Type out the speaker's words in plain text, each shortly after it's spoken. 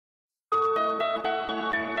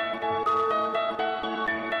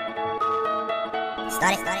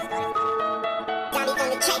Started from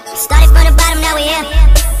the bottom, now we here.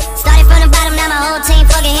 Started from the bottom, now my whole team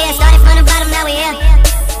fucking here. Started from the bottom, now we here.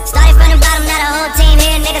 Started from the bottom, now the whole team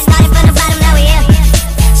here. Nigga, started from the bottom, now we here.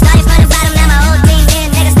 Started from the bottom, now my whole team here.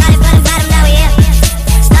 Nigga, started from the bottom, now we here.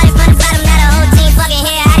 Started from the bottom, now the whole team fucking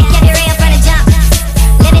here. I done kept it real from the jump.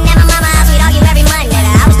 Living at my mama's house, we'd argue every month,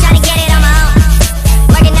 nigga. I was trying to get it on my own.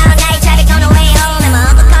 Working all night, traffic on the way home, and my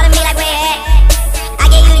uncle calling me like, where you at? I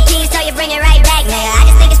gave you the keys, told you bring it right back, nigga. I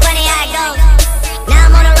just think it's funny how it goes. Now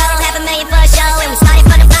I'm on the road, $500,000 for a show, and we started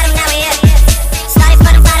from the bottom, now we here. Started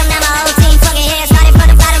from the bottom, now my whole team fucking here. Started from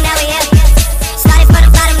the bottom, now we here. Started from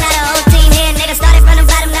the bottom, now the whole team here, nigga. Started from the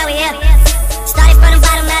bottom, now we here. Started from the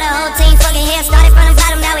bottom, now the whole team fucking here. Started from the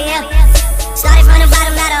bottom, now we here. Started from the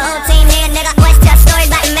bottom, now the whole team here, nigga. Always tell stories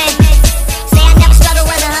about the man. Say I never struggled,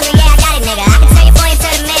 wasn't hungry, yeah I got it, nigga. I can tell you point to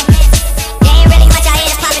the man. There ain't really much out here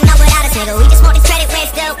that's popping up without us, nigga. We just want the credit where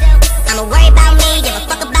it's due. I'ma worry about me, give a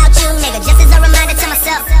fuck about you, nigga. Just as a reminder to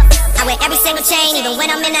myself, I wear every single chain, even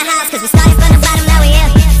when I'm in the house. Cause we started from the bottom, now we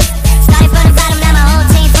here. Started from the bottom, now my whole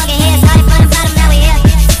team fucking here. Started from the bottom, now we here.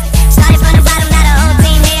 Started from the bottom, now the whole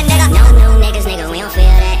team here, nigga. No new niggas, nigga, we don't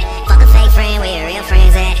feel that. Fuck a fake friend, where your real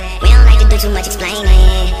friends at? We don't like to do too much explaining.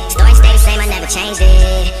 Story stay the same, I never changed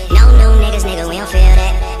it. No new niggas, nigga, we don't feel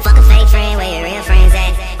that. Fuck a fake friend, where your real friends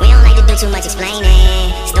at? We don't like to do too much explaining.